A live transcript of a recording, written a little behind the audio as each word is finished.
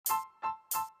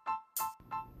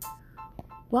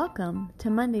Welcome to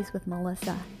Mondays with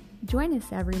Melissa. Join us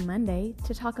every Monday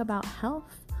to talk about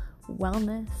health,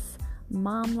 wellness,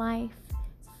 mom life,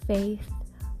 faith,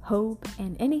 hope,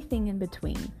 and anything in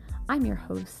between. I'm your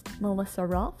host, Melissa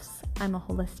Rolfs. I'm a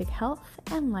holistic health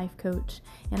and life coach,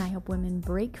 and I help women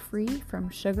break free from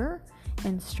sugar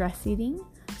and stress eating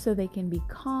so they can be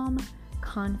calm,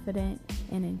 confident,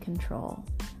 and in control.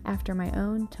 After my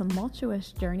own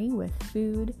tumultuous journey with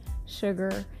food,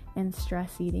 sugar, and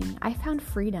stress eating, I found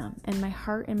freedom, and my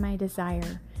heart and my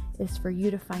desire is for you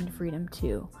to find freedom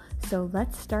too. So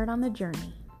let's start on the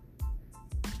journey.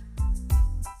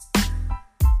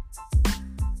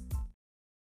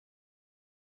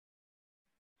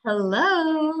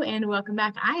 Hello, and welcome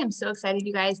back. I am so excited,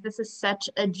 you guys. This is such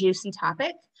a juicy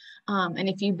topic. And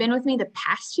if you've been with me the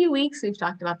past few weeks, we've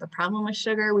talked about the problem with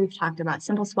sugar. We've talked about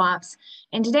simple swaps.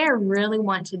 And today I really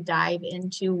want to dive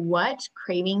into what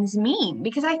cravings mean,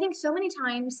 because I think so many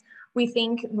times we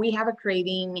think we have a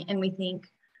craving and we think,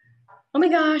 oh my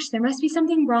gosh, there must be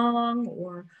something wrong,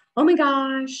 or oh my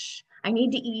gosh, I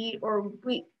need to eat, or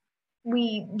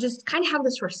we just kind of have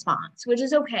this response, which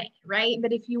is okay, right?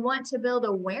 But if you want to build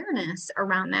awareness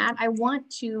around that, I want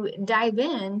to dive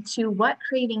into what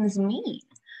cravings mean.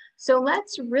 So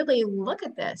let's really look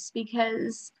at this,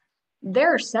 because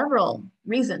there are several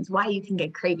reasons why you can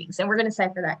get cravings, and we're going to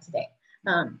cipher that today.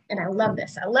 And I love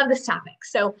this. I love this topic.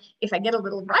 So if I get a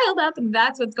little riled up,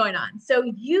 that's what's going on. So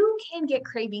you can get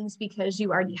cravings because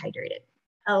you are dehydrated.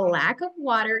 A lack of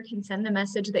water can send the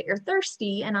message that you're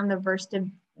thirsty and on the verge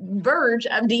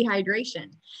of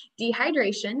dehydration.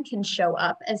 Dehydration can show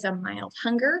up as a mild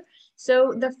hunger.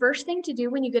 So the first thing to do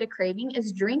when you get a craving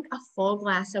is drink a full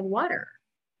glass of water.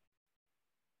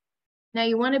 Now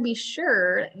you want to be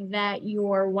sure that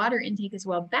your water intake is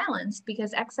well balanced,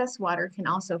 because excess water can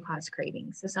also cause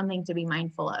cravings. So something to be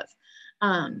mindful of.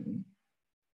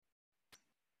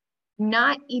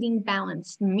 Not eating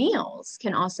balanced meals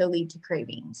can also lead to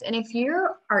cravings. And if you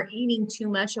are eating too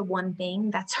much of one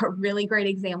thing, that's a really great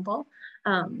example.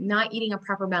 Not eating a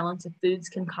proper balance of foods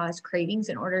can cause cravings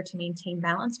in order to maintain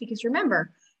balance, because remember,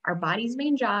 our body's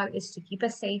main job is to keep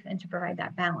us safe and to provide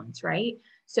that balance, right?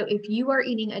 So if you are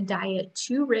eating a diet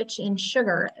too rich in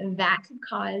sugar, that could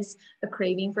cause a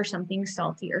craving for something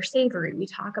salty or savory. We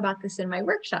talk about this in my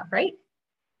workshop, right?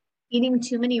 Eating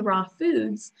too many raw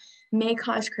foods may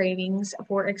cause cravings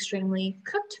for extremely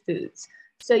cooked foods.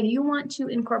 So you want to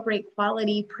incorporate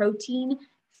quality protein,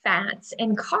 fats,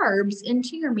 and carbs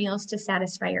into your meals to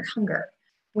satisfy your hunger.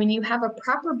 When you have a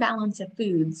proper balance of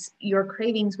foods, your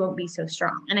cravings won't be so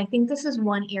strong. And I think this is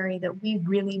one area that we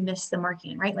really miss the mark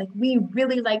in, right? Like, we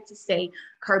really like to say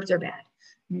carbs are bad.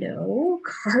 No,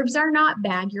 carbs are not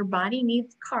bad. Your body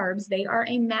needs carbs. They are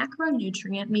a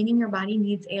macronutrient, meaning your body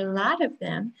needs a lot of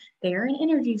them. They are an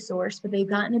energy source, but they've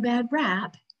gotten a bad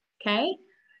rap, okay?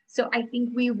 So I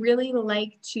think we really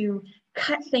like to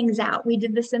cut things out. We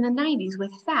did this in the 90s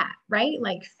with fat, right?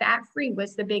 Like, fat-free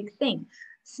was the big thing.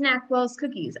 Snackwell's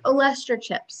cookies, Olestra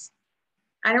chips.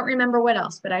 I don't remember what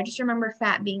else, but I just remember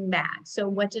fat being bad. So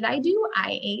what did I do?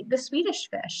 I ate the Swedish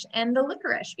fish and the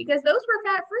licorice, because those were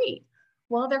fat-free.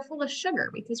 Well, they're full of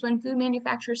sugar, because when food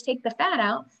manufacturers take the fat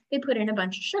out, they put in a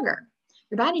bunch of sugar.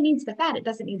 Your body needs the fat. It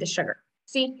doesn't need the sugar.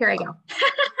 See, here I go.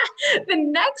 The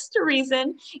next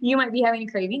reason you might be having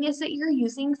a craving is that you're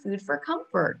using food for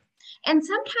comfort. And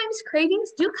sometimes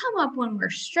cravings do come up when we're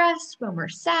stressed, when we're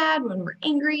sad, when we're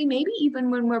angry, maybe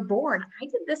even when we're bored. I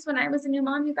did this when I was a new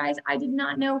mom, you guys. I did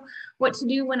not know what to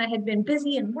do when I had been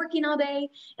busy and working all day,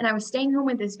 and I was staying home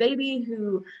with this baby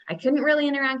who I couldn't really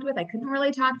interact with. I couldn't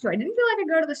really talk to. I didn't feel like I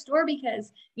could go to the store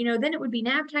because, then it would be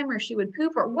nap time, or she would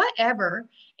poop or whatever.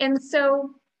 And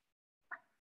so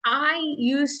I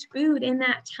used food in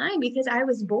that time because I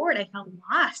was bored. I felt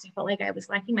lost. I felt like I was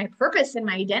lacking my purpose and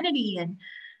my identity, and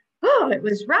it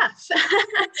was rough.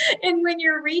 And when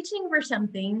you're reaching for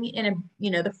something in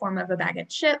the form of a bag of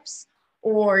chips,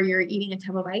 or you're eating a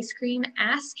tub of ice cream,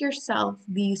 ask yourself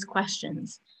these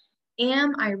questions.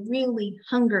 Am I really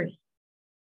hungry?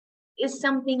 Is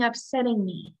something upsetting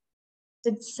me?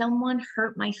 Did someone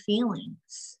hurt my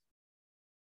feelings?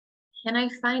 Can I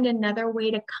find another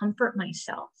way to comfort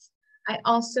myself? I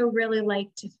also really like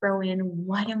to throw in,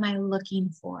 what am I looking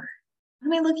for?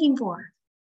 What am I looking for?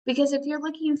 Because if you're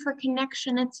looking for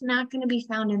connection, it's not going to be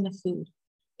found in the food.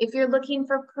 If you're looking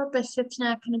for purpose, it's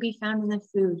not going to be found in the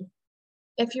food.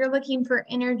 If you're looking for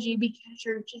energy because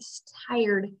you're just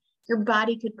tired, your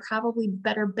body could probably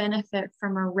better benefit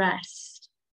from a rest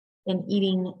than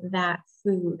eating that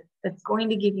food that's going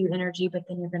to give you energy, but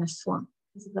then you're going to slump.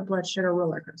 This is the blood sugar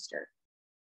roller coaster.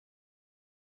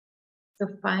 So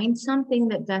find something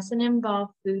that doesn't involve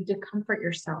food to comfort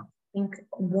yourself. Think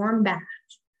warm bath,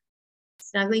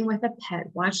 snuggling with a pet,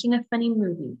 watching a funny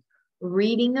movie,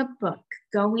 reading a book,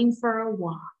 going for a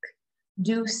walk.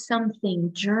 Do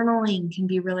something. Journaling can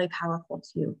be really powerful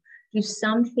too. Do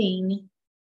something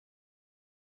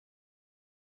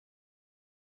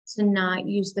to not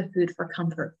use the food for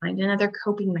comfort. Find another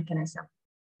coping mechanism.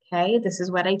 Okay, this is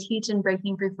what I teach in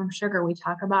Breaking Free from Sugar. We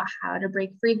talk about how to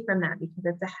break free from that because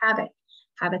it's a habit.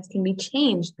 Habits can be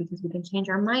changed because we can change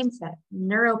our mindset,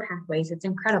 neural pathways. It's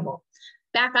incredible.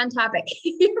 Back on topic,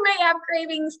 you may have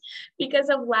cravings because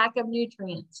of lack of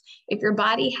nutrients. If your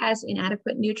body has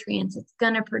inadequate nutrients, it's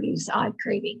going to produce odd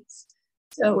cravings.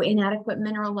 So inadequate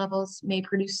mineral levels may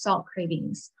produce salt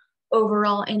cravings.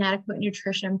 Overall, inadequate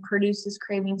nutrition produces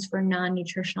cravings for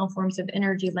non-nutritional forms of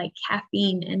energy like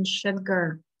caffeine and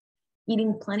sugar.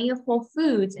 Eating plenty of whole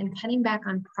foods and cutting back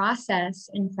on processed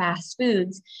and fast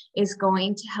foods is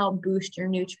going to help boost your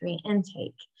nutrient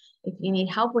intake. If you need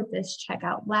help with this, check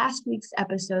out last week's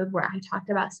episode where I talked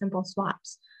about simple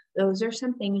swaps. Those are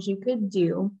some things you could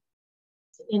do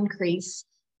to increase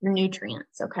your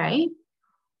nutrients, okay?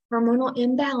 Hormonal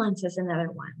imbalance is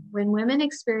another one. When women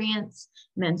experience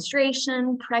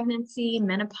menstruation, pregnancy,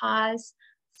 menopause,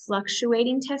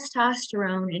 fluctuating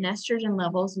testosterone and estrogen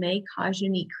levels may cause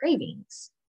unique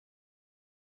cravings.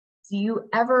 Do you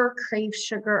ever crave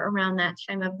sugar around that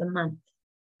time of the month?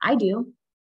 I do.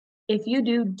 If you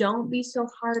do, don't be so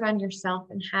hard on yourself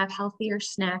and have healthier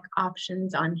snack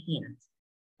options on hand,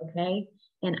 okay?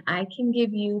 And I can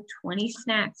give you 20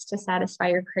 snacks to satisfy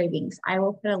your cravings. I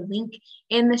will put a link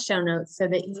in the show notes so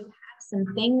that you have some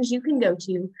things you can go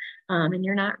to and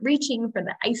you're not reaching for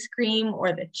the ice cream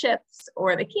or the chips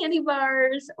or the candy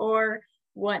bars or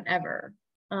whatever.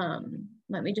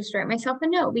 Let me just write myself a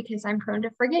note because I'm prone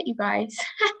to forget, you guys.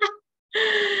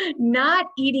 Not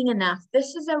eating enough.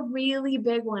 This is a really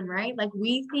big one, right? Like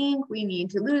we think we need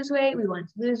to lose weight. We want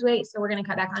to lose weight. So we're going to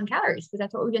cut back on calories because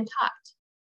that's what we've been taught.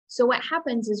 So what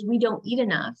happens is we don't eat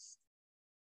enough,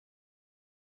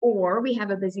 or we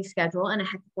have a busy schedule and a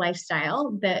hectic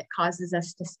lifestyle that causes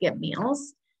us to skip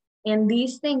meals. And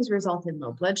these things result in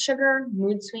low blood sugar,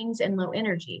 mood swings, and low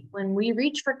energy. When we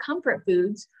reach for comfort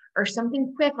foods or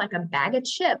something quick like a bag of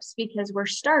chips because we're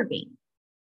starving,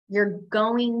 you're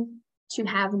going to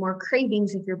have more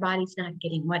cravings if your body's not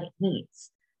getting what it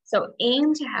needs. So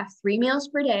aim to have 3 meals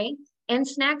per day and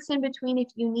snacks in between if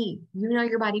you need. You know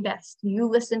your body best. You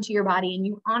listen to your body and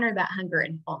you honor that hunger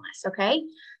and fullness, okay?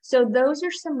 So those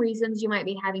are some reasons you might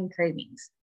be having cravings.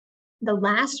 The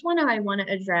last one I want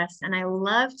to address, and I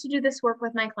love to do this work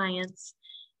with my clients,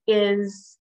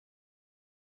 is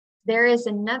there is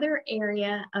another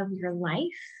area of your life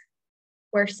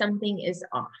where something is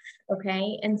off,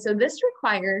 okay? And so this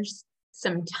requires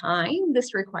some time,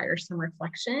 this requires some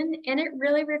reflection, and it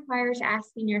really requires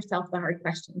asking yourself the hard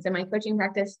questions. In my coaching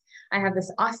practice, I have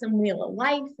this awesome wheel of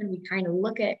life, and we kind of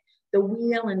look at the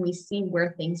wheel and we see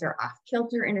where things are off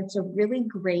kilter, and it's a really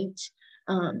great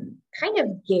kind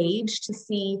of gauge to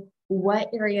see what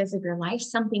areas of your life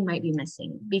something might be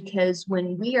missing. Because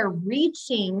when we are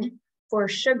reaching for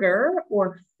sugar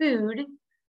or food,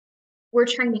 we're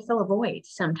trying to fill a void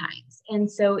sometimes. And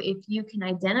so if you can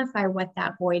identify what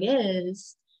that void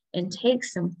is and take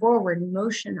some forward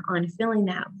motion on filling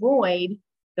that void,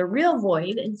 the real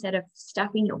void, instead of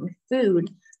stuffing it with food,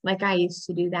 like I used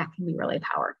to do, that can be really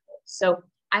powerful. So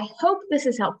I hope this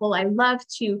is helpful. I love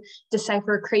to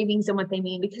decipher cravings and what they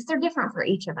mean because they're different for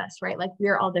each of us, right? Like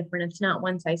we're all different. It's not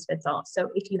one size fits all. So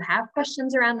if you have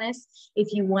questions around this,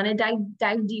 if you want to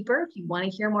dive deeper, if you want to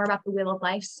hear more about the Wheel of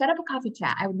Life, set up a coffee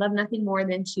chat. I would love nothing more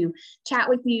than to chat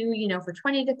with you, for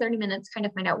 20 to 30 minutes, kind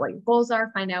of find out what your goals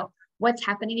are, find out what's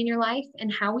happening in your life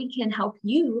and how we can help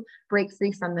you break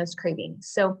free from those cravings.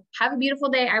 So have a beautiful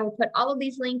day. I will put all of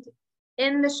these links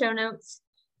in the show notes.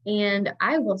 And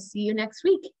I will see you next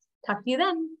week. Talk to you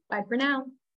then. Bye for now.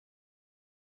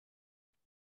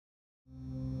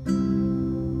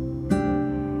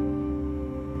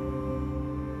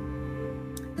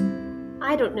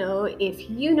 I don't know if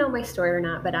you know my story or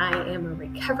not, but I am a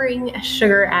recovering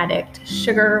sugar addict.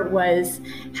 Sugar was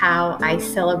how I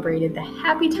celebrated the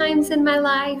happy times in my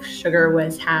life. Sugar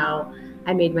was how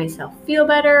I made myself feel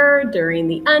better during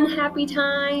the unhappy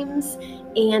times.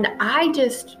 And I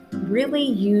just really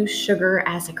used sugar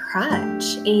as a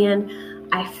crutch. And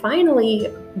I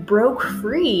finally broke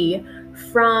free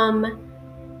from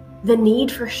the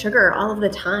need for sugar all of the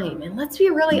time. And let's be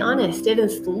really honest, it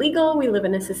is legal. We live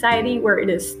in a society where it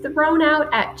is thrown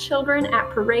out at children,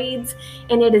 at parades,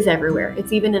 and it is everywhere.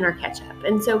 It's even in our ketchup.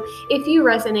 And so if you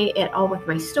resonate at all with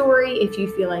my story, if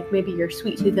you feel like maybe your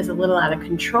sweet tooth is a little out of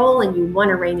control and you want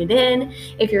to rein it in,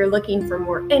 if you're looking for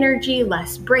more energy,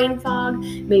 less brain fog,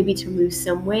 maybe to lose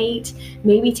some weight,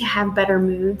 maybe to have better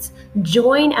moods,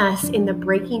 join us in the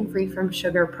Breaking Free from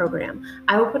Sugar program.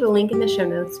 I will put a link in the show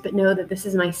notes, but know that this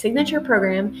is my signature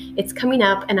program. It's coming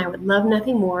up, and I would love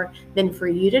nothing more than for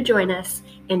you to join us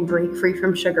and break free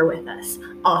from sugar with us.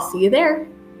 I'll see you there.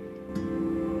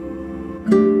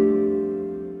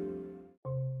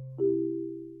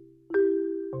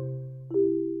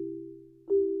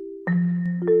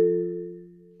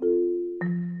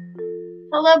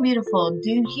 Hello, beautiful.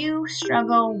 Do you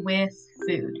struggle with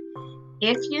food?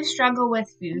 If you struggle with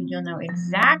food, you'll know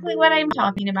exactly what I'm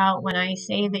talking about when I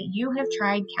say that you have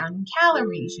tried counting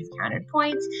calories, you've counted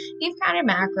points, you've counted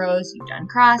macros, you've done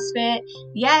CrossFit,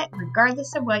 yet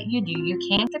regardless of what you do, you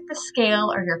can't get the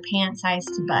scale or your pant size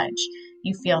to budge.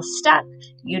 You feel stuck,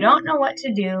 you don't know what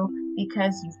to do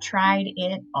because you've tried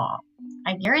it all.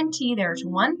 I guarantee there's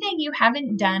one thing you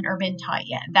haven't done or been taught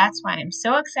yet. That's why I'm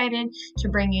so excited to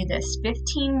bring you this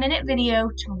 15-minute video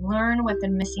to learn what the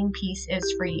missing piece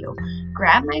is for you.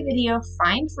 Grab my video,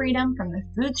 Find Freedom from the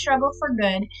Food Struggle for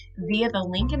Good, via the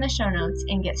link in the show notes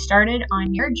and get started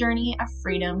on your journey of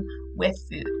freedom with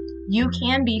food. You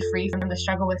can be free from the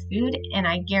struggle with food, and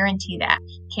I guarantee that.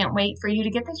 Can't wait for you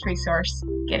to get this resource.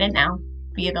 Get it now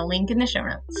via the link in the show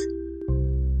notes.